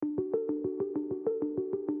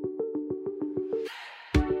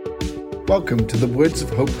Welcome to the Words of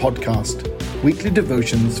Hope podcast, weekly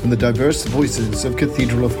devotions from the diverse voices of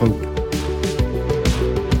Cathedral of Hope.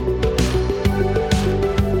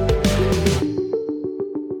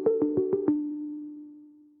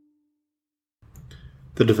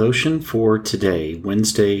 The devotion for today,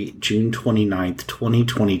 Wednesday, June 29th,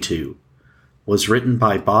 2022, was written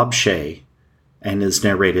by Bob Shea and is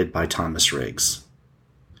narrated by Thomas Riggs.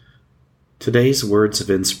 Today's words of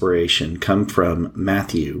inspiration come from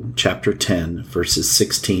Matthew chapter 10, verses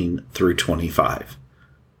 16 through 25.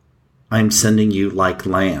 I'm sending you like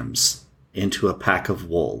lambs into a pack of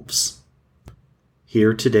wolves.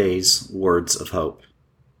 Hear today's words of hope.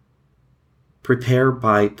 Prepare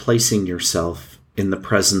by placing yourself in the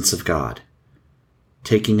presence of God,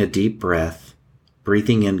 taking a deep breath,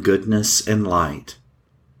 breathing in goodness and light,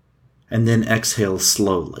 and then exhale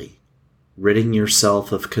slowly, ridding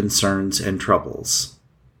yourself of concerns and troubles,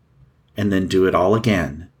 and then do it all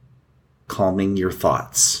again, calming your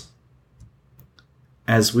thoughts.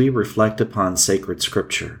 As we reflect upon sacred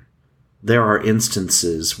scripture, there are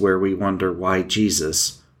instances where we wonder why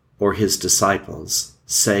Jesus or his disciples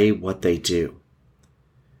say what they do.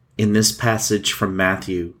 In this passage from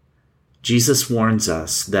Matthew, Jesus warns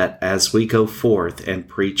us that as we go forth and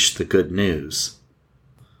preach the good news,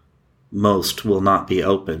 most will not be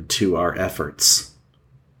open to our efforts.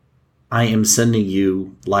 I am sending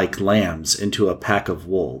you like lambs into a pack of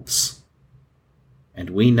wolves. And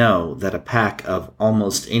we know that a pack of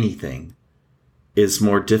almost anything is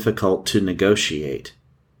more difficult to negotiate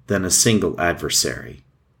than a single adversary.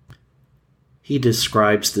 He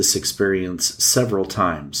describes this experience several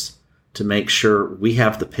times to make sure we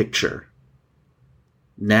have the picture.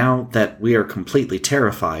 Now that we are completely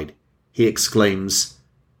terrified, he exclaims,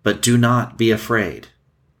 "But do not be afraid."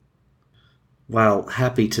 While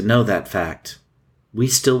happy to know that fact, we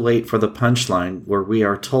still wait for the punchline where we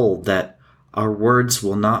are told that our words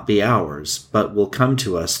will not be ours, but will come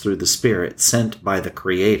to us through the Spirit sent by the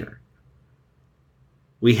Creator.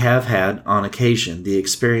 We have had, on occasion, the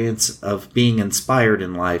experience of being inspired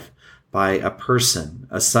in life by a person,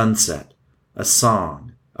 a sunset, a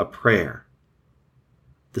song, a prayer.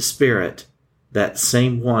 The Spirit, that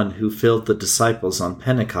same one who filled the disciples on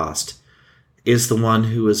Pentecost, is the one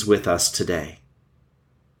who is with us today.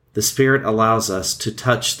 The Spirit allows us to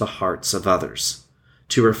touch the hearts of others,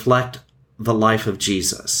 to reflect the life of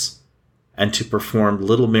Jesus, and to perform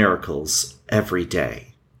little miracles every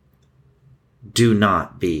day. Do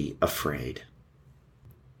not be afraid.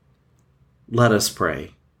 Let us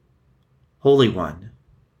pray. Holy One,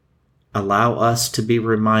 allow us to be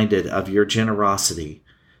reminded of your generosity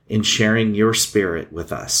in sharing your Spirit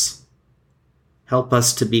with us. Help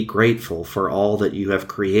us to be grateful for all that you have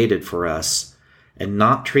created for us and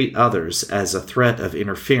not treat others as a threat of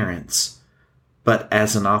interference, but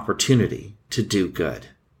as an opportunity to do good.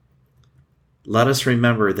 Let us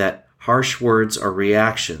remember that harsh words or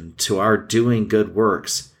reaction to our doing good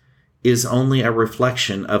works is only a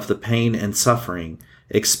reflection of the pain and suffering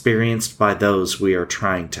experienced by those we are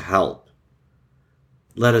trying to help.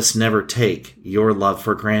 Let us never take your love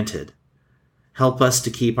for granted. Help us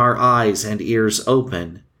to keep our eyes and ears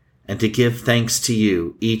open and to give thanks to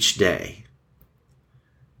you each day.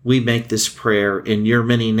 We make this prayer in your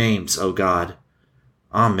many names, O God.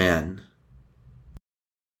 Amen.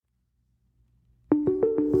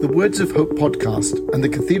 The Words of Hope podcast and the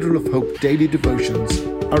Cathedral of Hope daily devotions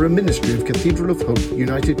are a ministry of Cathedral of Hope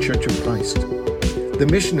United Church of Christ. The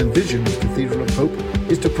mission and vision of Cathedral of Hope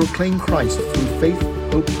is to proclaim Christ through faith,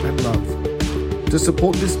 hope, and love. To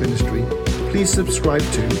support this ministry, please subscribe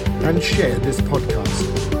to and share this podcast.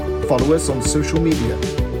 Follow us on social media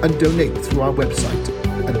and donate through our website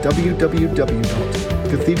at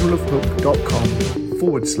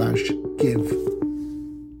www.cathedralofhope.com/give.